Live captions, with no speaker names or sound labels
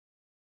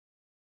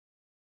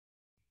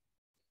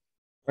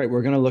Right,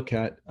 we're going to look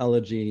at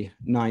Elegy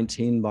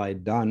 19 by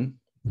Donne,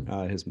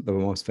 the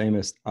most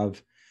famous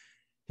of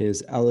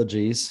his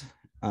elegies,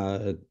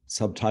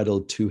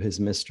 subtitled To His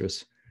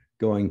Mistress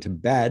Going to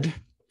Bed.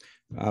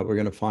 We're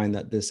going to find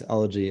that this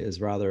elegy is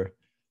rather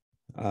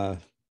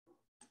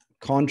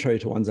contrary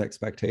to one's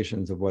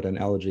expectations of what an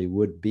elegy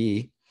would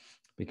be,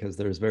 because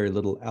there's very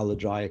little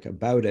elegaic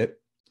about it.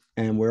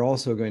 And we're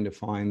also going to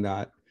find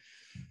that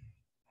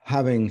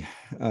having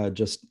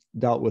just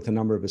dealt with a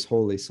number of his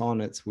holy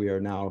sonnets, we are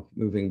now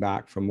moving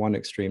back from one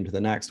extreme to the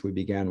next. We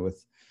began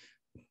with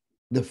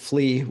The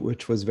Flea,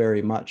 which was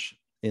very much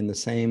in the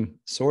same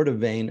sort of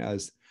vein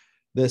as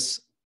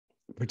this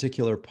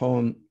particular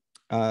poem.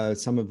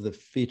 Some of the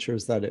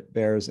features that it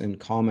bears in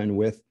common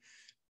with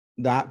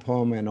that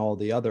poem and all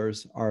the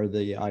others are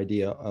the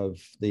idea of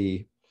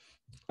the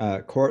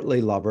courtly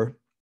lover,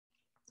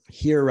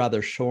 here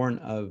rather shorn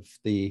of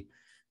the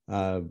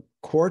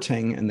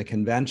courting and the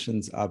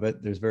conventions of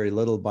it. There's very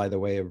little by the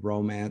way of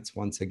romance,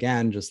 once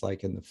again, just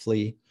like in The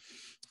Flea,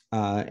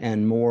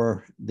 and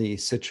more the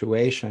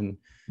situation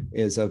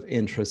is of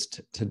interest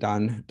to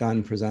Donne.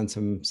 Donne presents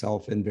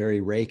himself in very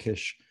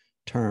rakish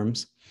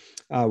terms.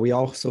 We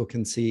also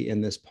can see in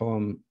this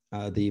poem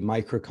the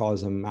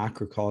microcosm,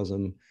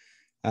 macrocosm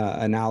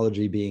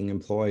analogy being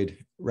employed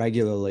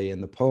regularly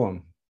in the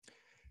poem.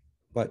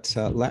 But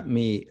let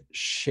me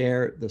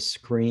share the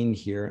screen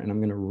here, and I'm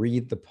going to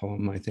read the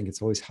poem. I think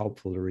it's always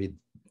helpful to read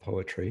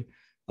poetry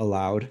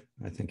aloud.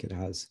 I think it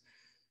has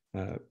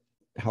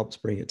helps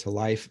bring it to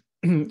life.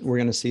 We're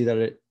going to see that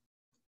it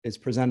is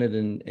presented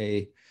in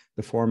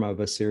the form of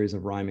a series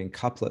of rhyming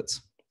couplets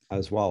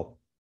as well.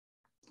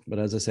 But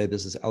as I say,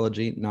 this is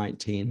Elegy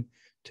 19,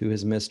 To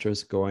His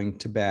Mistress Going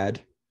to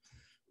Bed.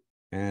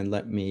 And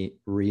let me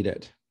read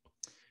it.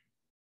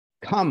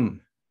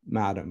 Come,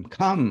 madam,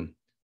 come.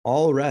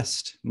 All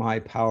rest my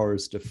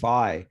powers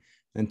defy.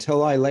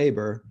 Until I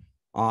labor,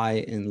 I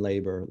in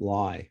labor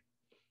lie.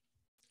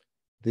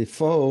 The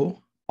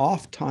foe,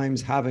 oft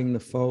times having the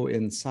foe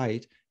in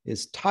sight,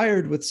 is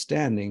tired with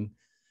standing,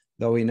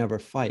 though he never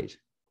fight.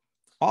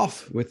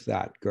 Off with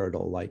that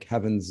girdle, like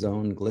heaven's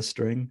zone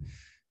glistering,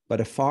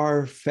 but a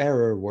far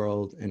fairer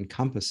world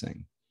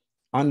encompassing.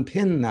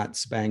 Unpin that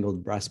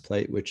spangled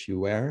breastplate which you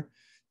wear,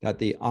 that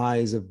the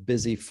eyes of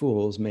busy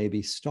fools may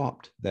be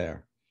stopped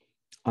there.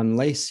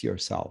 Unlace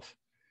yourself,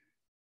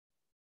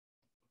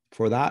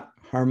 for that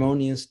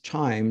harmonious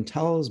chime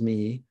tells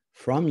me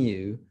from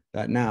you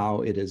that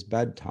now it is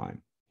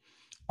bedtime.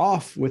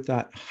 Off with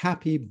that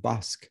happy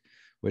busk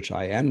which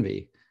I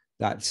envy,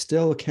 that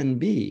still can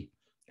be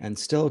and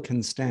still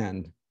can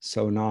stand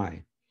so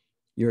nigh.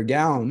 Your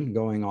gown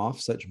going off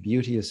such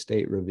beauteous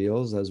state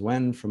reveals, as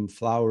when from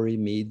flowery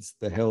meads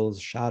the hill's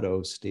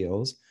shadow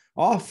steals.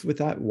 Off with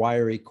that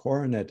wiry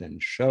coronet,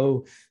 and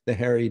show the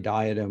hairy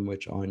diadem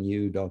which on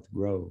you doth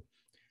grow.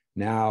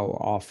 Now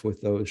off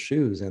with those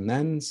shoes, and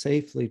then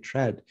safely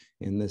tread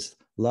in this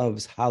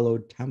love's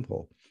hallowed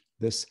temple,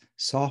 this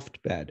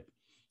soft bed.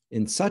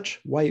 In such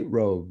white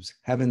robes,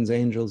 heaven's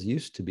angels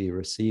used to be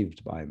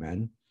received by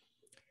men.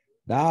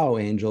 Thou,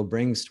 angel,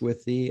 bringst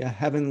with thee a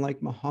heaven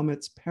like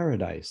Mahomet's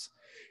paradise.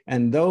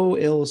 And though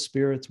ill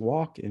spirits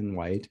walk in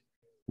white,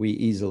 we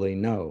easily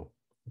know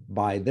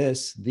by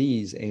this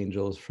these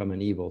angels from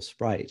an evil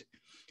sprite.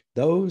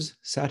 Those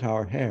set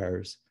our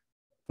hairs,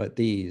 but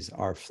these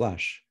are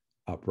flesh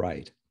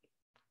upright.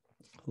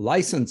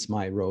 License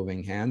my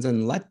roving hands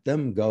and let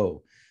them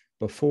go,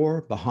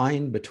 before,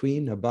 behind,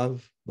 between,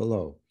 above,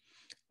 below.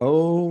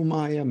 Oh,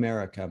 my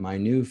America, my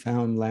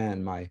newfound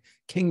land, my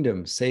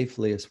kingdom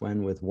safeliest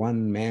when with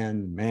one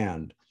man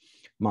manned,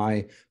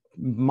 my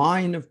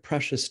mine of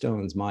precious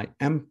stones, my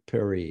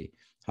empery,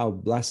 how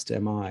blessed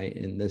am I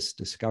in this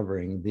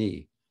discovering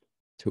thee.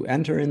 To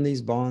enter in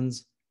these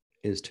bonds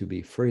is to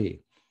be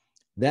free.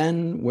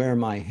 Then where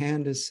my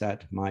hand is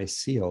set, my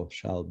seal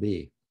shall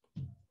be.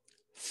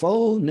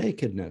 Full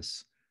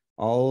nakedness,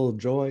 all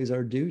joys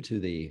are due to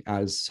thee,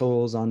 as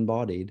souls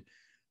unbodied,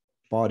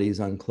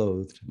 bodies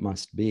unclothed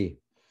must be.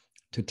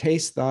 To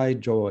taste thy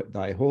joy,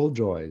 thy whole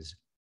joys,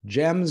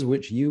 gems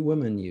which you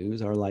women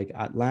use are like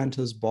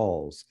Atlanta's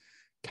balls,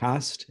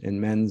 cast in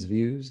men's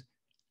views,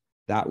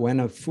 that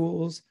when a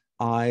fool's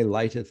eye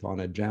lighteth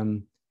on a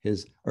gem,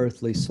 his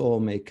earthly soul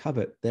may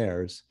covet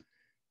theirs,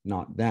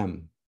 not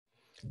them.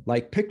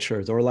 Like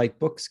pictures or like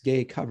books'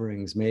 gay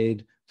coverings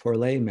made for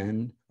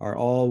laymen are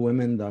all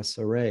women thus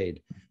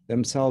arrayed.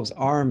 Themselves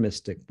are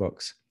mystic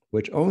books,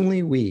 which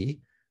only we,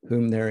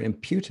 whom their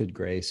imputed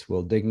grace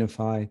will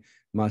dignify,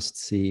 must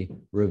see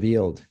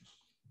revealed.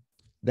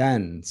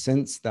 Then,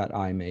 since that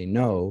I may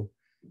know,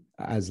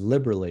 as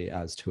liberally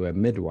as to a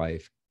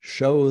midwife,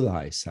 show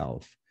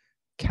thyself,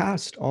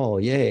 cast all,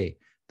 yea,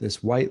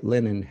 this white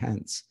linen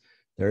hence.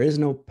 There is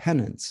no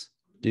penance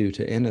due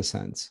to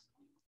innocence.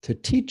 To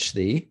teach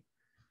thee,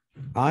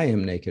 I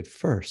am naked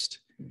first.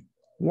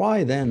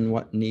 Why then,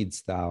 what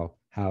needst thou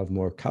have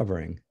more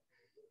covering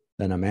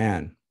than a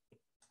man?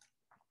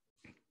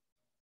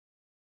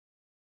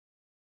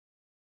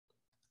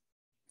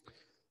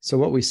 So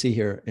what we see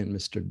here in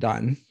Mr.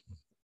 Donne,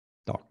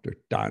 Dr.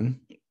 Donne,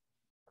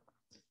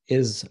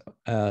 is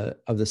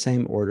of the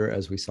same order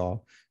as we saw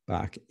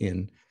back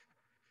in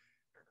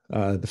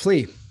the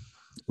flea.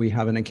 We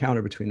have an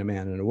encounter between a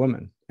man and a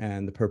woman,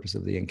 and the purpose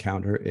of the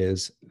encounter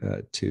is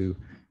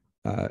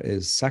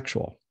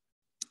sexual.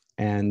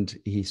 And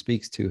he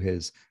speaks to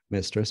his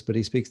mistress, but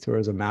he speaks to her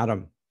as a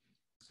madam,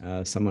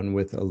 someone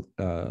with a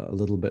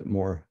little bit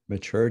more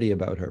maturity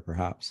about her,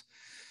 perhaps.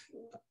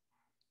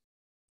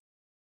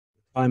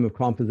 Time of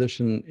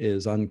composition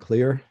is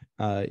unclear.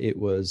 It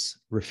was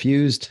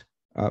refused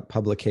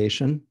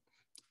publication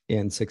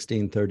in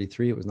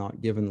 1633. It was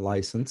not given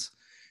license,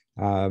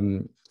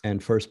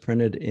 and first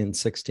printed in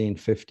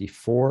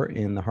 1654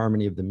 in the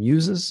Harmony of the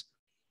Muses,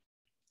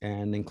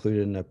 and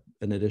included in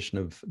an edition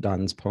of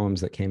Donne's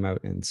poems that came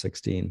out in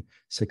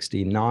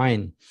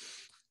 1669.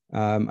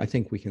 I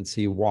think we can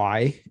see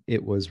why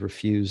it was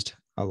refused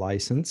a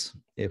license.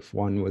 If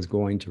one was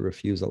going to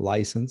refuse a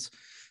license,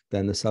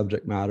 then the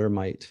subject matter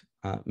might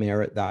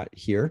merit that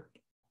here,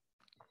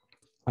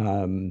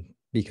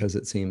 because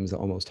it seems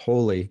almost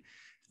wholly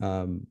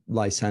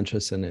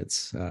licentious in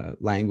its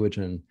language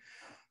and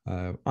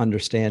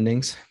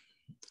understandings.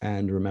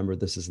 And remember,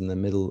 this is in the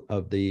middle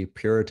of the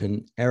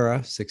Puritan era,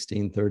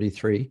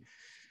 1633.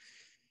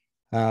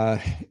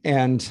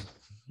 And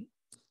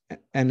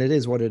it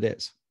is what it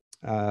is.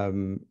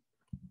 Am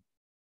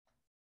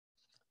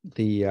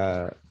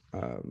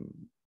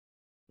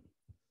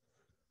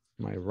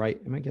I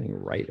right? Am I getting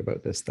right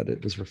about this, that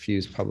it was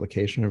refused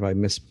publication, or have I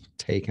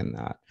mistaken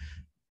that?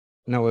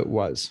 No, it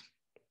was.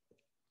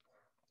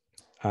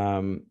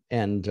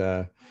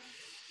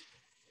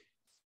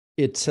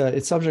 Its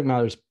subject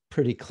matter is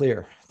pretty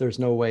clear. There's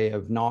no way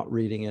of not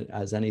reading it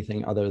as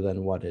anything other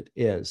than what it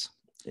is.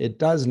 It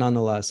does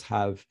nonetheless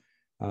have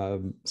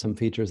some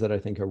features that I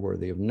think are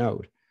worthy of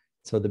note.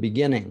 So the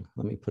beginning,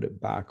 let me put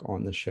it back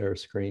on the share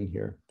screen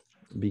here.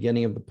 The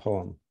beginning of the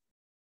poem.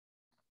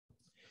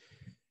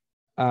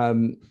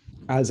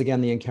 As again,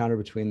 the encounter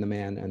between the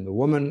man and the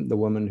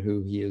woman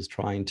who he is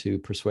trying to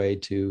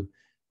persuade to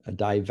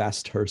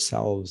divest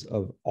herself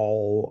of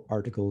all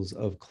articles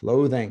of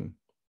clothing.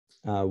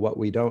 What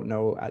we don't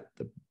know at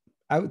the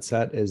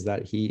outset is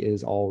that he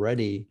is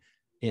already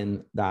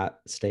in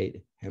that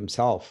state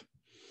himself.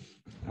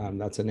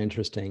 That's an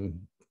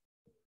interesting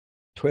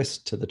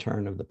twist to the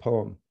turn of the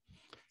poem.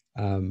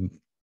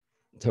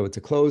 So it's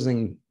a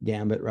closing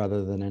gambit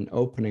rather than an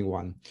opening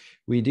one.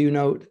 We do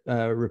note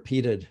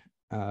repeated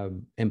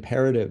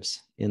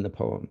imperatives in the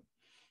poem.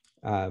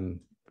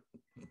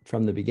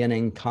 From the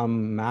beginning,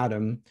 come,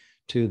 madam,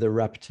 to the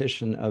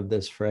repetition of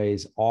this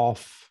phrase,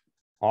 off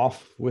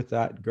with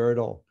that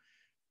girdle,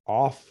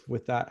 off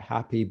with that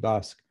happy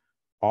busk,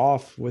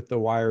 off with the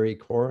wiry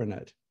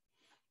coronet,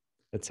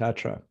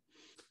 etc.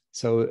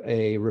 So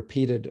a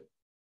repeated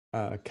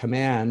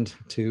command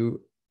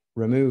to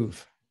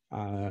remove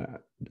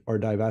or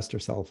divest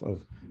herself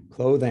of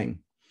clothing.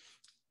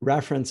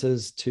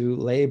 References to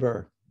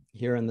labor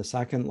here in the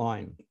second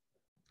line,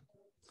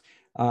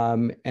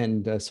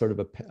 and sort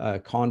of a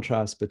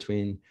contrast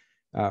between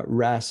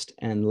rest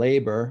and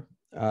labor,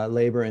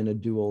 labor in a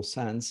dual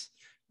sense.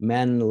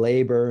 Men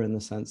labor in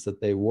the sense that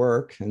they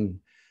work and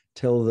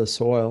till the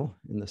soil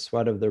in the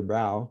sweat of their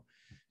brow.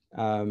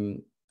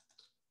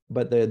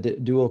 But the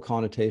dual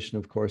connotation,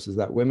 of course, is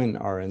that women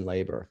are in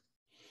labor.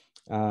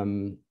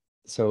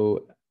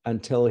 So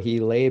until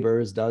he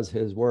labors, does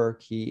his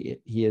work, he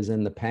is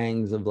in the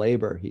pangs of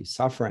labor. He's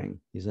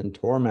suffering. He's in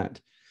torment,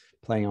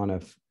 playing on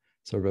a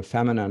sort of a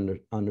feminine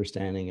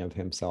understanding of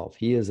himself.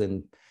 He is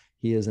in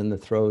the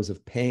throes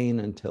of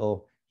pain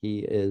until he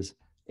is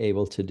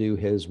able to do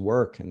his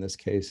work. In this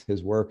case,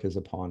 his work is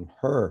upon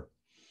her.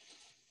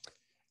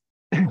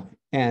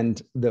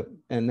 And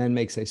then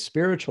makes a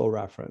spiritual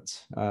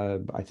reference,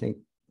 I think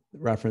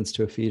reference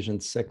to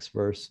Ephesians 6,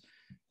 verse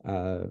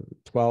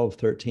 12,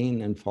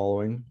 13 and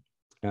following,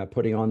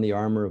 putting on the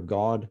armor of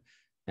God,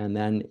 and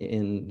then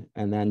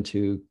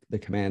to the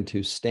command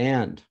to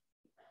stand,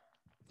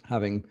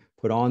 having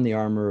put on the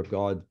armor of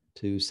God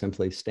to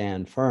simply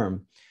stand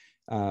firm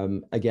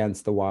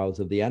against the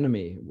wiles of the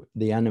enemy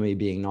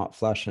being not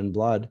flesh and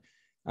blood,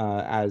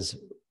 as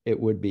it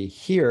would be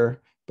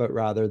here, but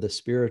rather the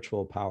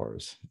spiritual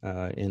powers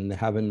in the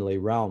heavenly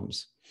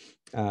realms.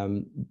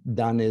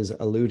 Donne is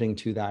alluding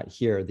to that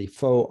here. The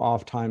foe,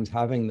 oft times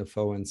having the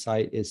foe in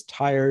sight, is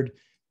tired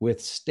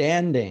with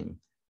standing,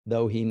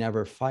 though he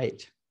never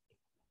fight.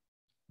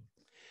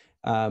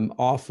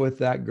 Off with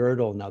that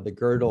girdle. Now, the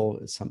girdle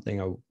is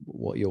something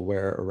what you'll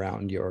wear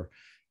around your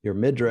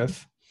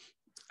midriff.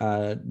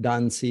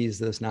 Donne sees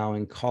this now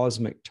in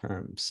cosmic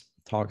terms,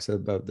 talks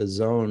about the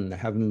zone, the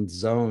heaven's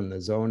zone, the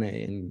zone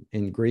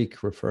in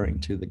Greek, referring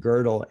to the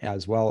girdle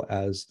as well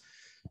as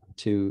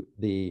to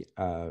the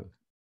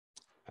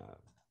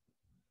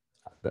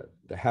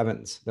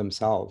heavens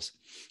themselves.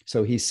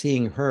 So he's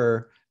seeing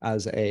her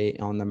as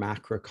on the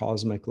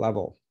macrocosmic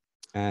level,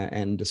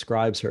 and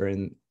describes her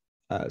in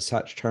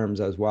such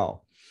terms as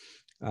well,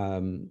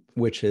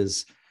 which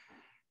is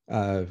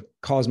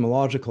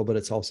cosmological, but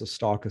it's also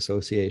stock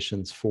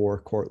associations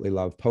for courtly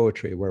love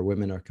poetry, where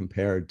women are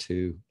compared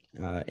to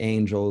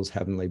angels,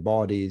 heavenly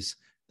bodies,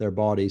 their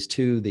bodies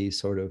too, these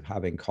sort of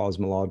having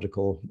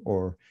cosmological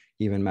or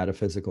even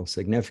metaphysical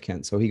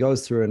significance. So he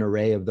goes through an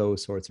array of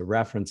those sorts of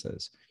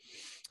references.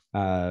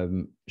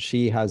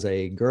 She has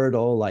a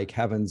girdle like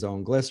heaven's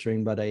own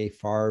glistering, but a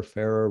far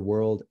fairer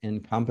world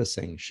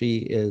encompassing. She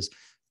is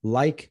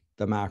like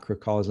the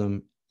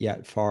macrocosm,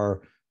 yet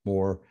far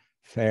more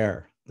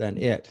fair than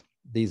it.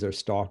 These are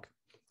stock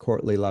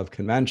courtly love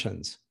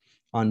conventions.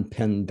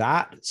 Unpin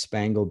that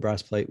spangled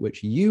breastplate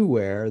which you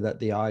wear, that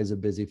the eyes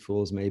of busy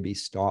fools may be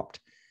stopped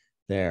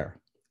there.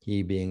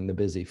 He being the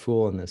busy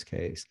fool in this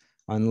case.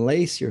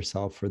 Unlace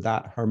yourself for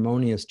that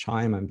harmonious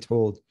chime. I'm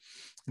told,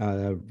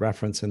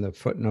 reference in the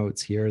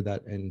footnotes here,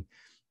 that in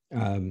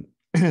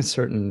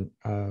certain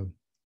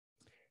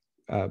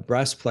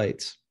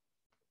breastplates,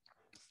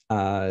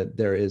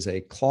 there is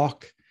a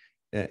clock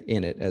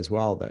in it as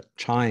well that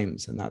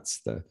chimes, and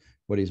that's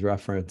what he's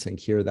referencing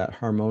here. That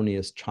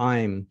harmonious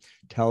chime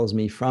tells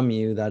me from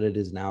you that it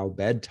is now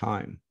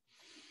bedtime.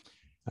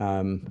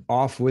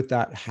 Off with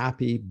that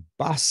happy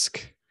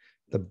busk.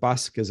 The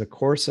busk is a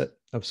corset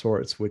of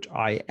sorts, which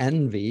I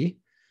envy,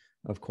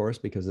 of course,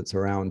 because it's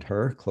around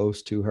her,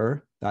 close to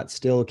her. That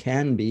still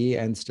can be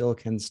and still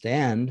can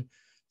stand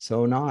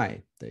so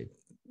nigh. They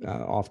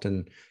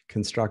often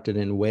constructed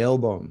in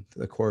whalebone,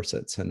 the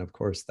corsets, and of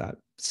course that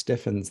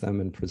stiffens them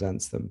and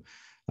presents them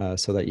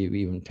so that you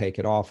even take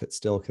it off, it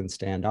still can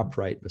stand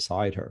upright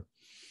beside her.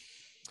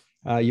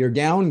 Your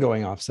gown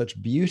going off,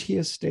 such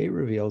beauteous state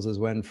reveals as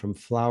when from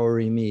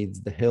flowery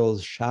meads the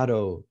hill's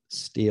shadow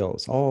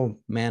steals. All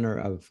manner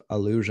of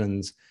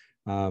allusions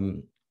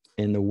in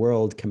the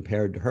world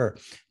compared to her.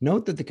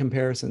 Note that the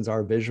comparisons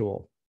are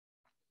visual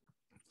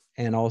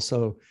and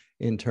also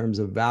in terms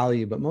of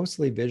value, but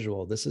mostly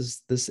visual.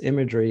 This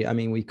imagery, I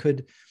mean, we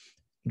could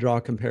draw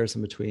a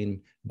comparison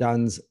between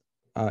Donne's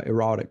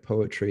erotic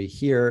poetry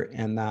here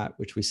and that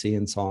which we see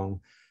in Song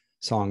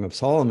of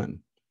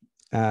Solomon.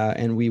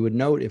 And we would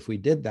note, if we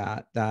did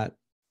that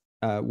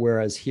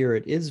whereas here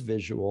it is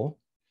visual,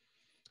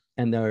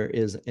 and there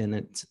is, and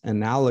it's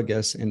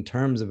analogous in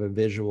terms of a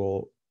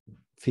visual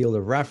field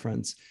of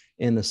reference,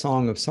 in the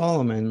Song of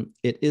Solomon,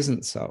 it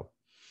isn't so.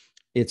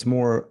 It's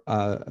more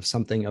of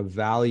something of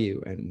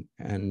value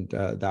and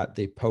that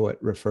the poet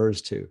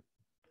refers to.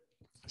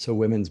 So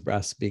women's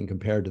breasts being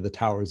compared to the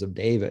towers of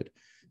David.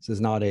 This is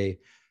not a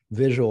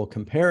visual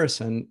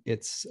comparison.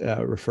 It's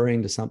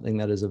referring to something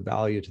that is of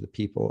value to the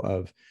people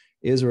of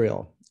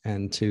Israel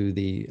and to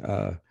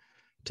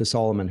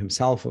Solomon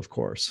himself, of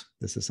course.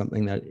 This is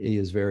something that he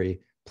is very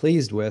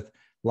pleased with.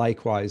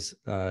 Likewise,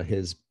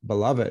 his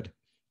beloved.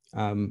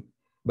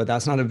 But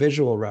that's not a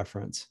visual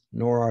reference,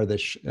 nor are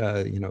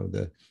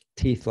the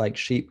teeth like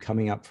sheep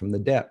coming up from the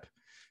dip.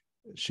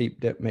 Sheep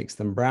dip makes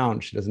them brown.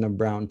 She doesn't have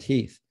brown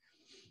teeth.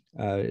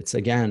 It's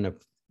again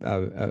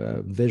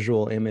a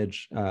visual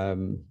image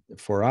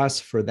for us.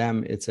 For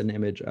them, it's an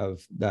image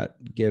that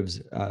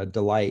gives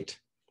delight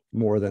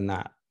more than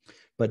that.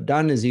 But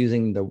Donne is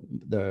using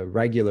the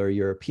regular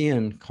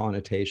European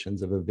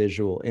connotations of a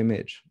visual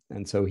image.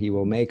 And so he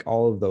will make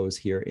all of those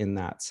here in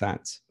that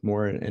sense,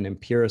 more in an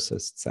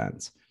empiricist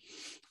sense,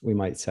 we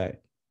might say.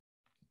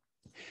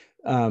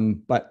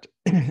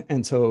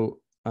 And so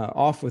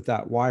off with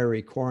that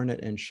wiry coronet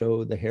and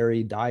show the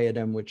hairy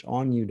diadem which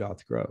on you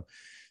doth grow.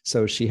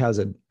 So she has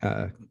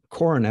a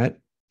coronet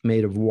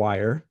made of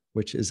wire,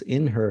 which is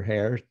in her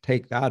hair.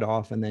 Take that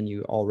off, and then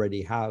you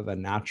already have a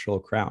natural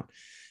crown.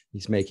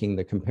 He's making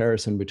the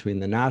comparison between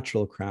the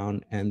natural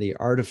crown and the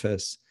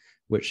artifice,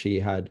 which she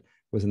had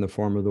was in the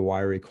form of the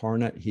wiry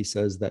coronet. He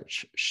says that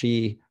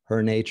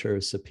her nature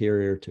is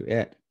superior to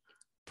it,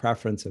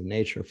 preference of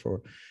nature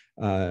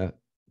to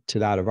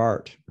that of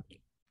art,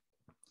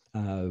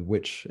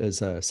 which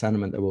is a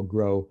sentiment that will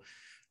grow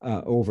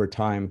over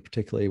time,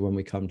 particularly when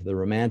we come to the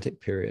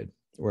Romantic period,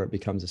 where it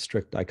becomes a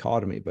strict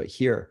dichotomy. But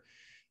here,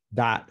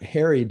 that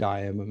hairy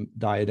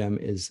diadem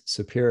is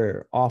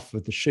superior. Off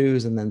with the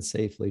shoes, and then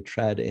safely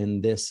tread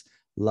in this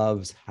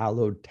love's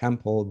hallowed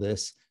temple,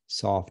 this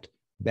soft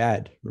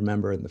bed.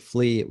 Remember, in the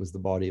flea, it was the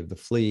body of the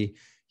flea.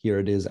 Here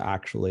it is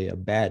actually a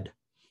bed,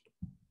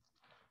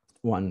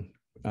 one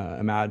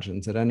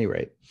imagines at any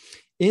rate.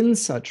 In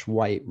such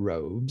white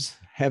robes,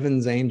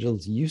 heaven's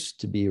angels used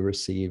to be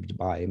received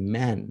by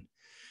men.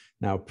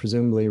 Now,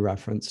 presumably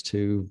reference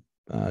to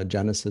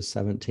Genesis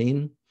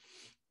 17,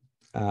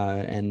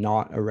 and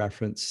not a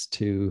reference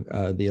to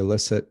the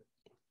illicit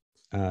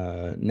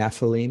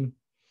Nephilim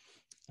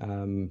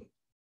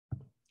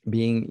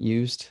being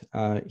used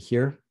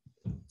here.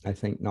 I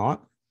think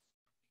not.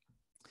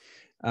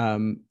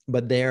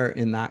 But there,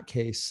 in that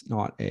case,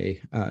 not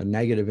a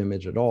negative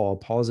image at all, a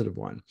positive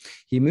one.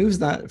 He moves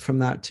from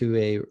that to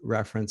a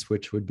reference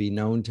which would be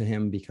known to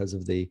him because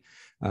of the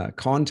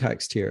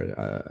context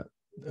here,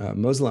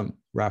 Muslim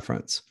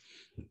reference.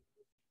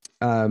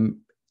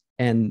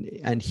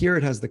 And here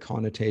it has the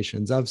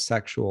connotations of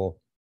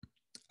sexual,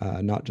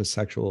 not just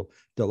sexual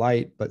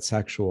delight, but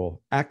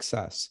sexual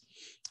excess.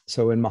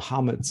 So in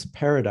Muhammad's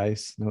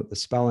Paradise, note the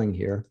spelling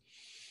here,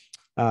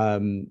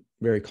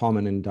 very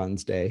common in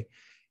Donne's day,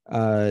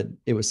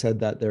 It was said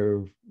that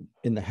there,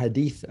 in the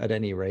Hadith at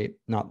any rate,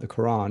 not the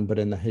Quran, but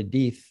in the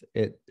Hadith,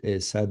 it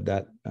is said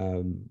that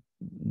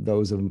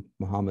those of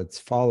Muhammad's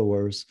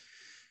followers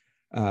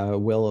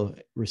will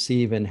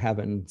receive in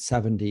heaven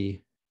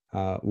 70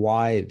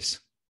 wives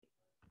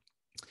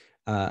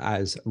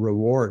as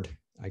reward.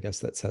 I guess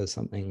that says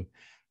something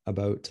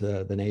about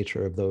the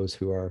nature of those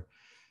who are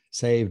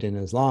saved in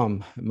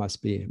Islam. It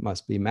must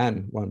be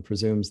men, one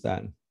presumes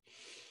then,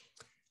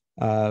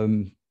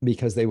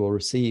 because they will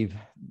receive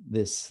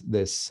this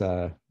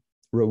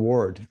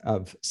reward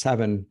of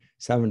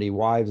 70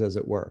 wives, as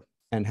it were,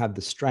 and have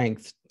the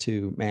strength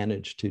to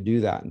manage to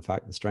do that. In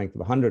fact, the strength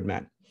of 100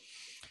 men.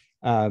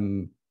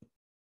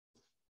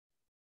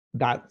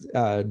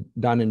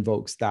 Donne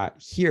invokes that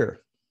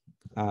here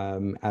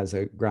as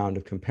a ground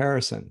of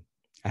comparison.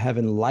 A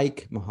heaven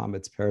like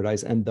Muhammad's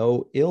paradise, and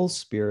though ill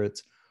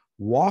spirits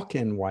walk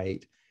in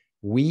white,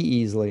 we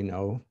easily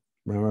know.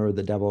 Remember,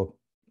 the devil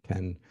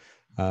can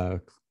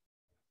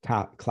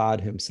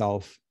clad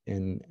himself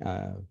in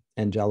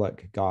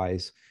angelic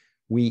guise.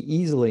 We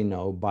easily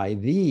know by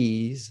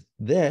these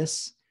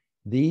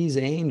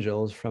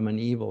angels from an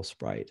evil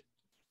sprite.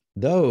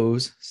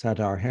 Those set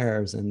our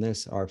hairs, and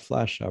this our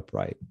flesh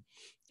upright.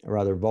 A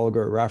rather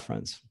vulgar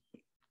reference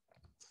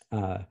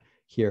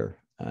here.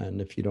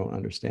 And if you don't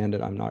understand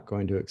it, I'm not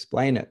going to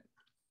explain it,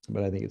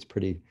 but I think it's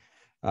pretty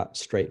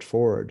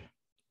straightforward.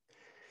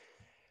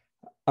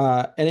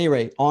 At any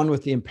rate, on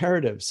with the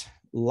imperatives.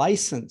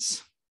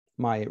 License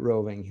my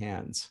roving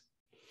hands.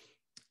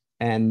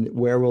 And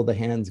where will the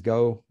hands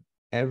go?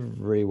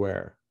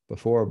 Everywhere.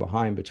 Before,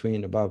 behind,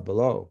 between, above,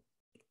 below.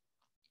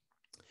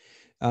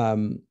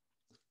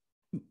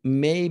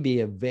 Maybe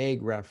a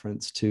vague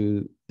reference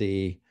to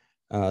the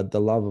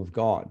love of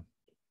God.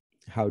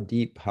 How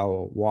deep,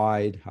 how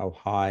wide, how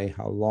high,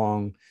 how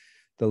long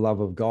the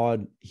love of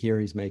God. Here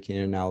he's making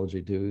an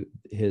analogy to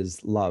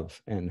his love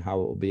and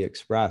how it will be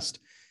expressed.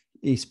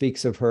 He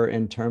speaks of her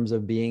in terms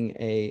of being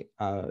a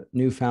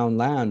newfound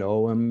land.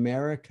 Oh,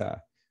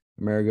 America,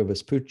 America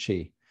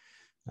Vespucci.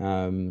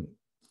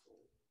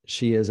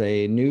 She is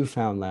a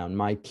newfound land.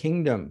 My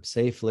kingdom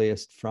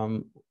safeliest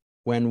from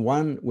when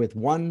with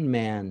one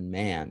man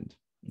manned.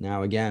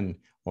 Now again,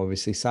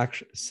 obviously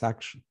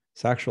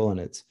sexual in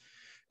its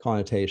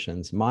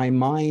connotations. My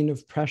mine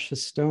of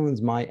precious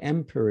stones, my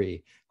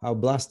empery, how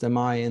blessed am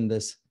I in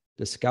this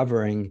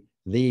discovering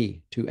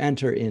thee. To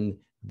enter in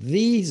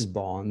these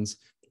bonds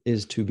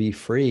is to be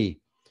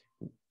free.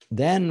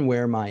 Then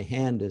where my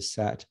hand is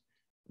set,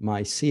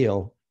 my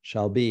seal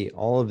shall be.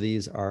 All of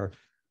these are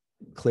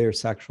clear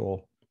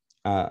sexual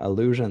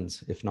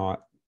allusions, if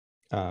not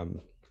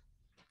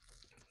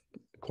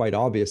quite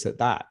obvious at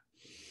that.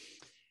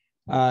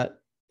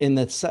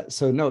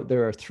 So note,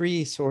 there are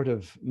three sort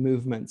of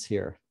movements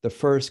here. The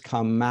first,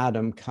 come,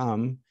 madam,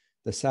 come.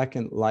 The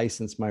second,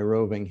 license my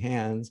roving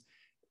hands.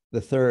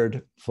 The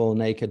third, full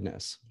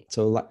nakedness.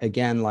 So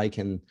again, like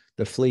in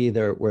the flea,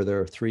 where there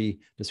are three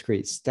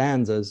discrete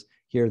stanzas,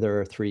 here there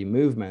are three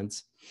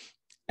movements.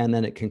 And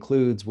then it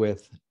concludes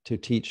with, to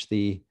teach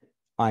the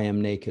I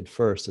am naked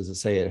first. As I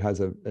say, it has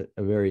a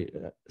very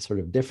sort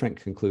of different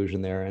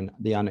conclusion there, and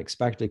the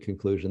unexpected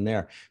conclusion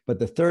there. But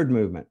the third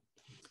movement,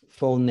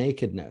 full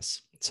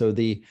nakedness. So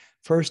the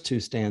first two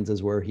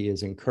stanzas where he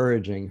is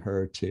encouraging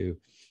her to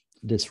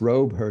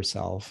disrobe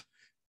herself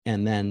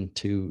and then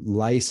to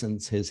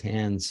license his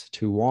hands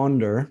to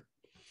wander,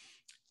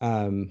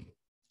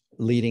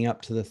 leading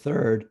up to the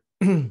third,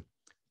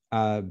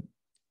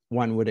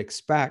 one would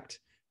expect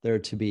there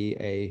to be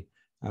a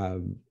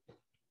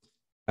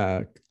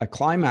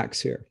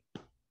climax here.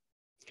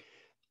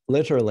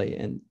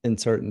 Literally, in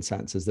certain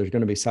senses, there's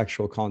going to be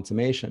sexual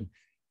consummation.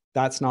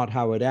 That's not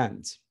how it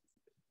ends,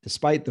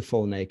 despite the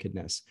full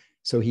nakedness.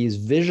 So he's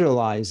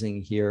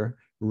visualizing here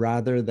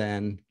rather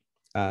than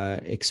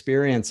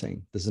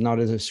experiencing. This is not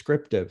a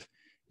descriptive,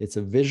 it's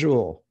a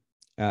visual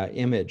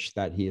image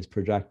that he is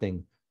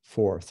projecting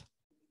forth.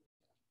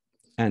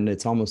 And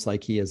it's almost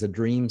like he has a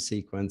dream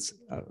sequence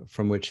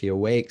from which he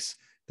awakes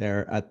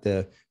there at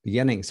the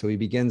beginning. So he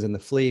begins in the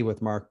flea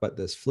with Mark, but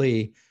this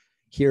flea.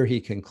 Here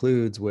he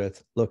concludes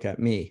with, look at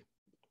me.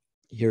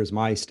 Here's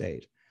my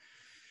state.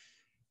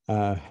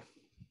 So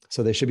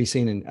they should be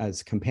seen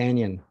as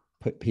companion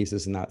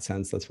pieces in that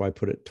sense. That's why I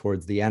put it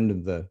towards the end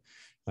of the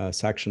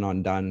section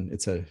on Donne.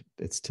 It's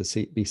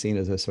to be seen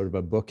as a sort of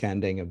a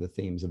bookending of the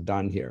themes of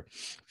Donne here.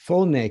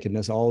 Full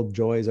nakedness, all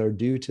joys are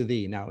due to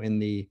thee. Now, in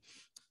the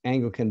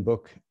Anglican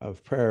Book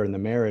of Prayer in the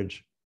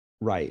marriage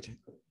rite,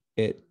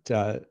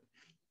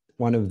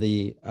 one of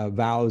the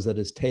vows that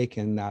is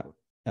taken that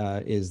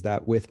is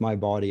that with my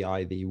body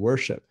I thee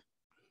worship,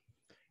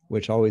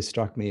 which always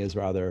struck me as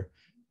rather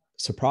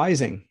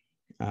surprising.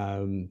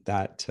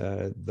 That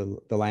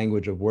the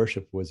language of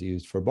worship was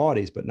used for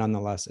bodies, but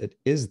nonetheless it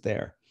is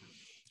there,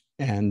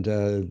 and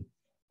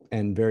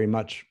very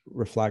much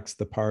reflects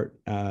the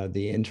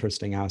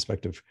interesting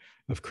aspect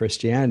of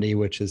Christianity,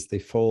 which is the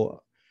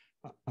full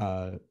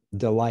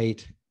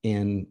delight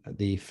in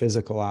the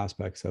physical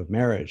aspects of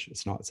marriage.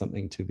 It's not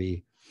something to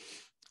be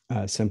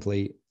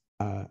simply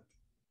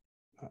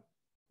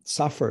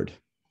suffered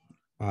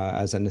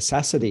as a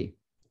necessity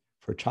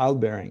for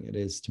childbearing. It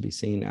is to be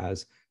seen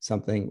as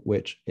something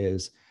which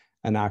is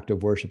an act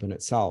of worship in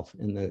itself,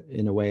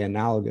 in a way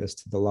analogous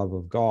to the love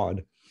of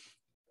God.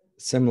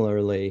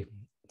 Similarly,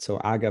 so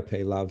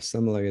agape love,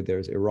 similarly,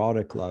 there's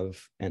erotic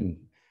love and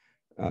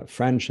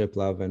friendship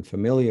love and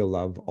familial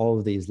love. All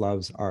of these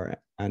loves are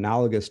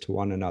analogous to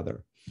one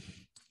another.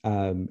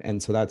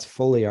 And so that's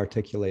fully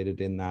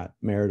articulated in that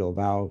marital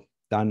vow.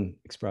 Donne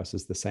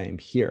expresses the same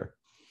here,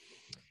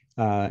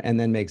 and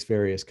then makes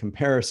various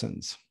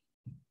comparisons,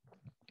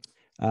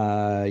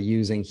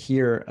 using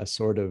here a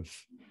sort of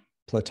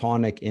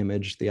Platonic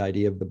image, the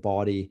idea of the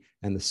body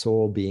and the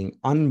soul being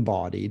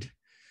unbodied,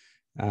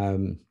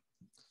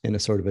 in a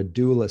sort of a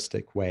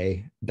dualistic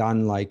way.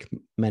 Donne, like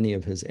many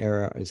of his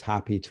era, is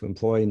happy to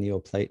employ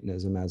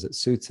Neoplatonism as it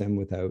suits him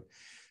without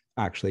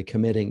actually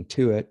committing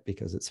to it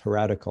because it's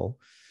heretical.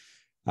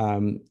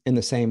 In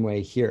the same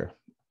way here,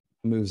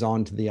 moves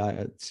on to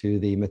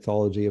the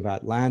mythology of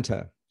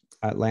Atlanta.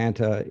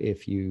 Atlanta,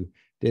 if you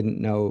didn't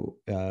know,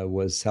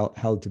 was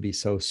held to be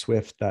so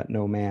swift that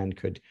no man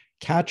could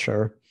catch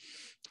her,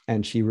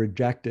 and she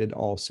rejected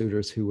all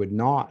suitors who would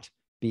not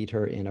beat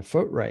her in a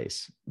foot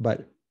race.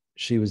 But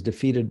she was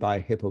defeated by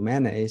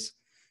Hippomenes,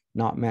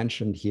 not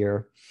mentioned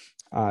here,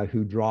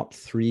 who dropped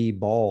 3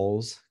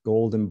 balls,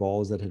 golden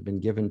balls that had been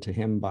given to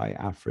him by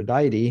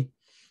Aphrodite,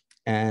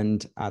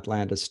 and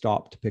Atlanta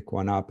stopped to pick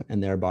one up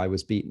and thereby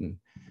was beaten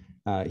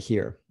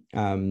here.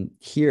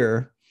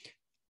 Here,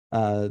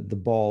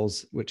 the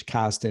balls which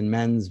cast in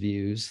men's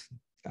views,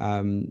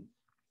 the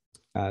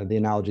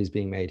analogy is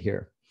being made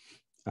here.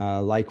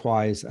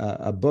 Likewise,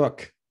 a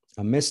book,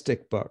 a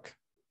mystic book,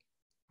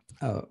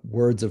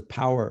 words of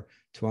power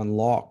to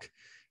unlock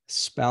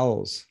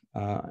spells.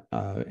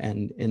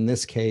 And in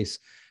this case,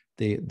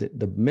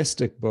 the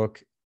mystic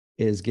book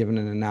is given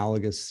an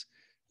analogous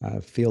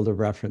field of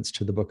reference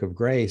to the Book of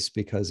Grace,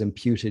 because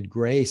imputed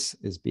grace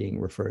is being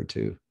referred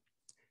to.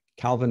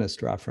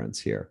 Calvinist reference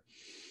here,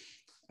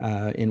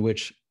 in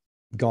which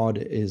God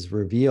is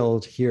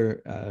revealed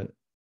here.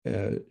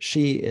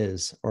 She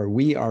is, or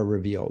we are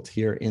revealed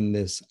here in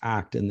this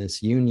act, in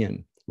this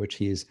union, which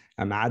he's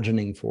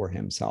imagining for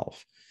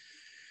himself.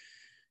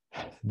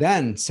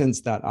 Then,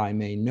 since that I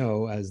may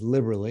know as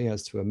liberally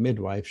as to a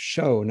midwife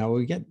show. Now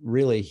we get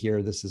really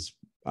here, this is,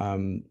 I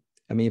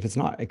mean, if it's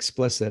not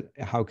explicit,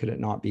 how could it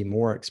not be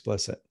more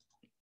explicit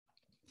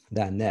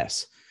than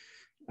this?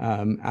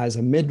 As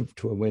a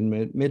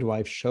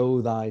midwife,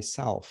 show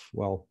thyself.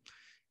 Well,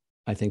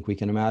 I think we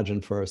can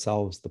imagine for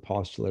ourselves the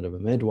postulate of a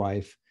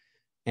midwife,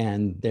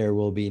 and there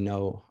will be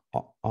no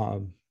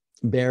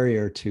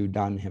barrier to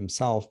Donne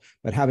himself.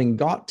 But having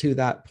got to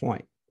that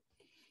point,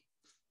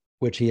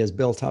 which he has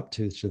built up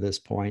to this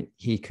point,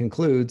 he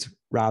concludes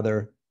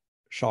rather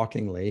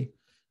shockingly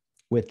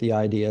with the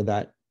idea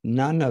that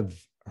none of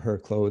her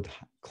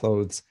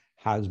clothes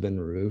has been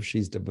removed.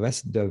 She's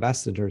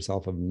divested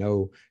herself of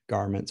no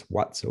garments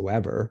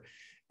whatsoever.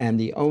 And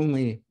the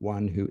only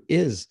one who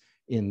is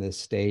in this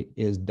state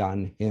is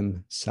Donne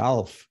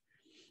himself.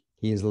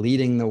 He is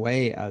leading the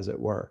way, as it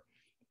were,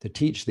 to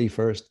teach thee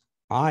first,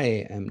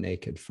 I am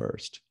naked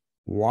first.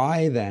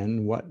 Why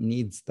then, what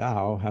needst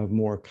thou have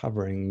more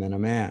covering than a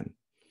man?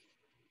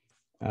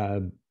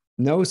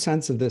 No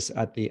sense of this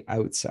at the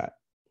outset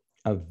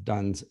of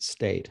Donne's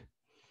state.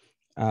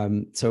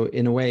 So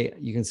in a way,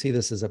 you can see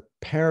this as a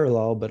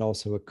parallel, but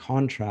also a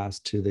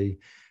contrast to the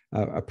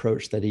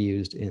approach that he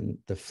used in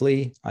The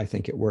Flea. I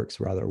think it works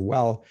rather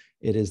well.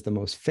 It is the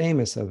most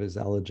famous of his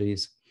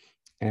elegies,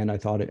 and I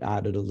thought it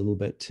added a little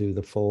bit to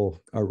the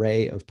full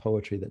array of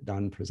poetry that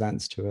Donne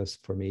presents to us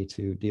for me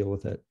to deal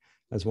with it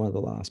as one of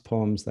the last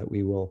poems that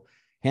we will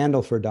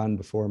handle for Donne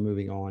before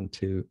moving on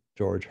to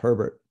George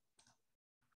Herbert.